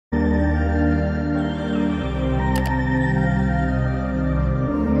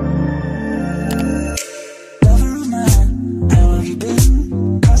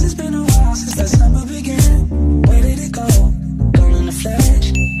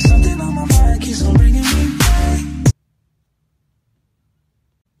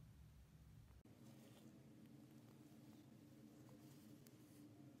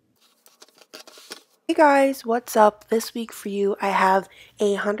Guys, what's up? This week for you I have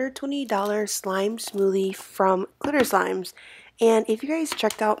a $120 slime smoothie from Glitter Slimes. And if you guys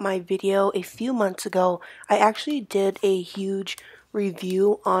checked out my video a few months ago, I actually did a huge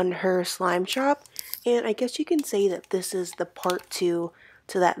review on her slime shop. And I guess you can say that this is the part 2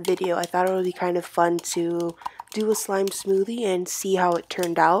 to that video. I thought it would be kind of fun to do a slime smoothie and see how it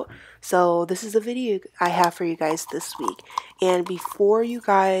turned out. So this is the video I have for you guys this week. And before you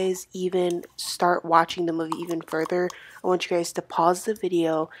guys even start watching the movie even further, I want you guys to pause the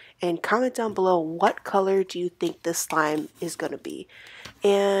video and comment down below what color do you think this slime is going to be.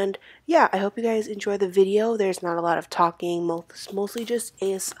 And yeah, I hope you guys enjoy the video. There's not a lot of talking, mostly just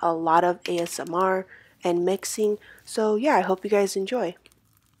a lot of ASMR and mixing. So yeah, I hope you guys enjoy.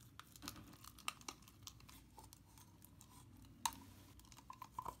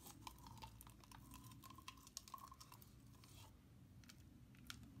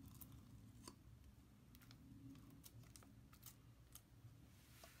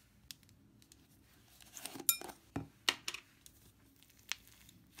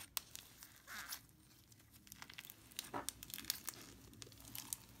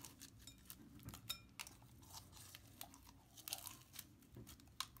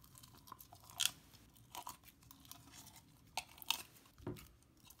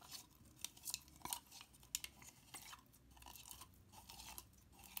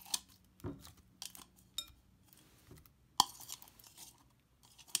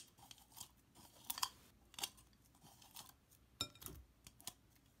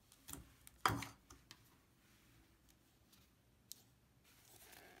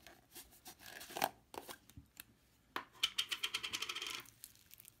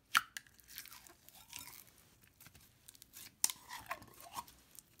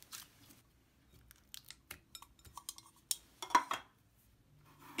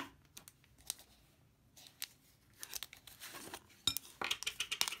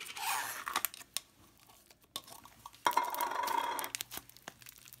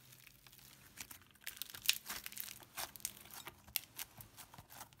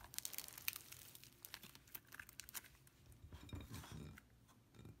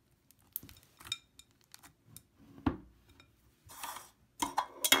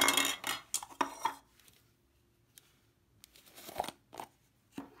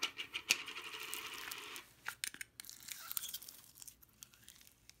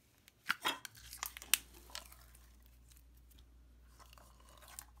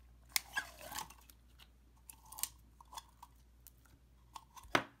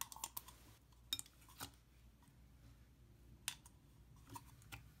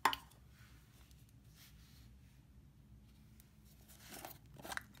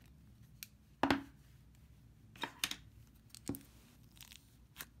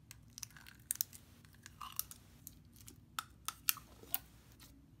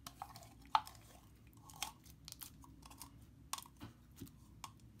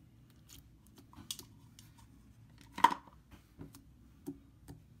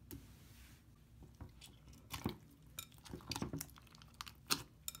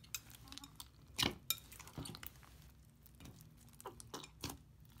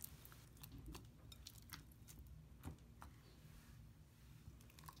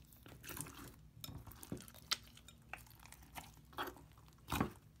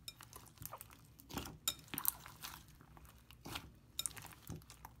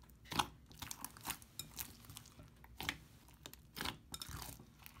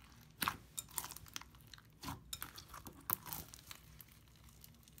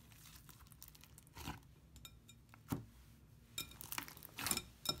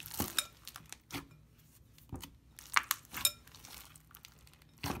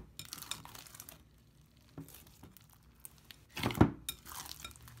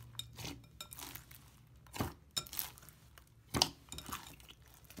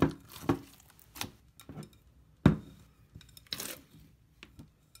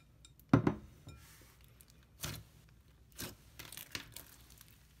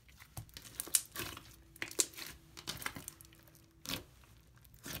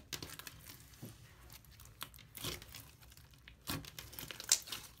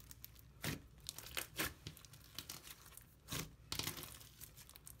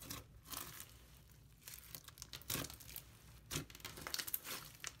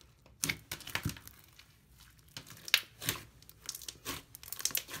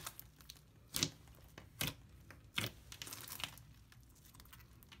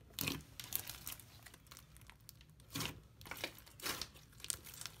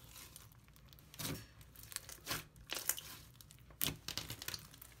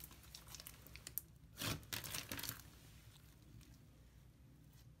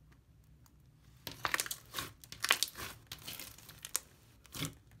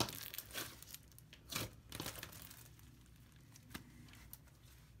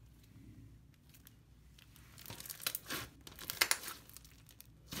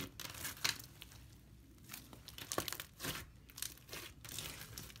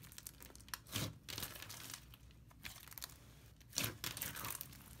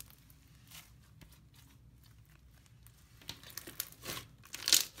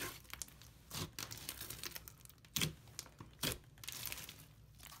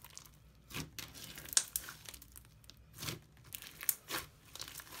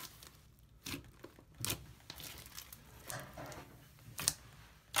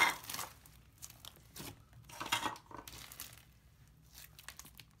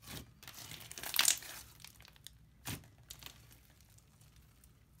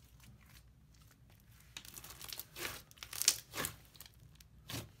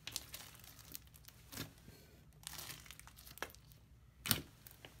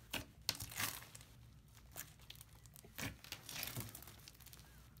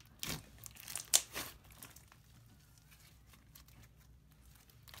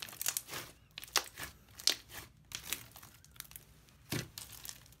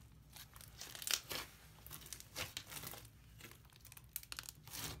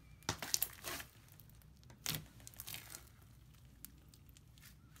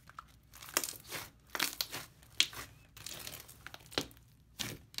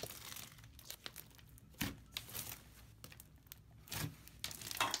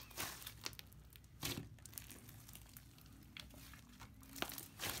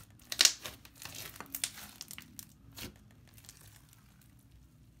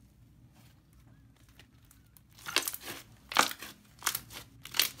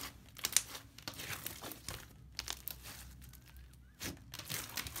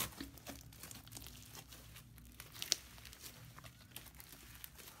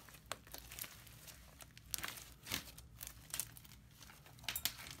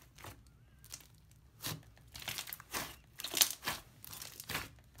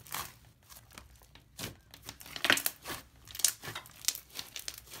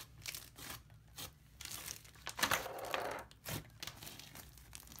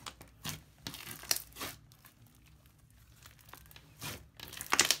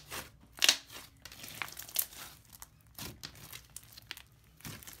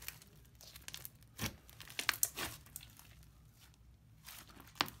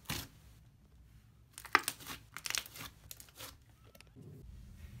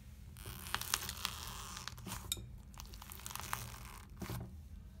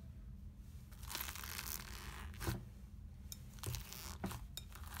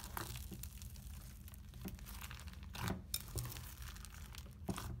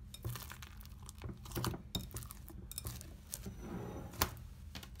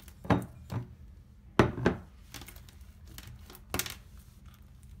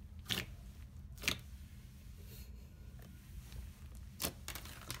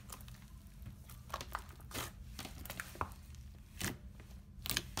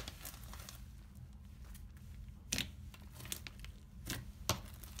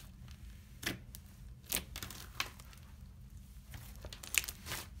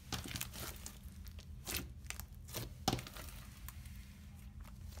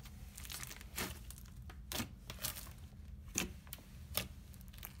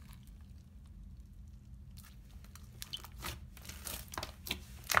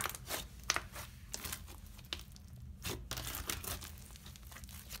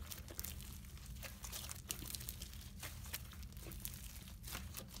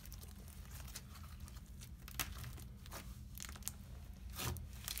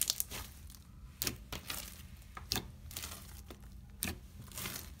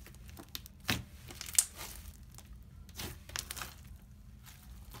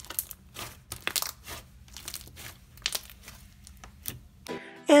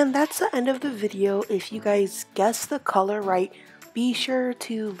 And that's the end of the video. If you guys guessed the color right, be sure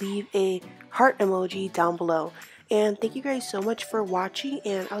to leave a heart emoji down below. And thank you guys so much for watching,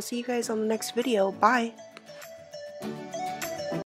 and I'll see you guys on the next video. Bye!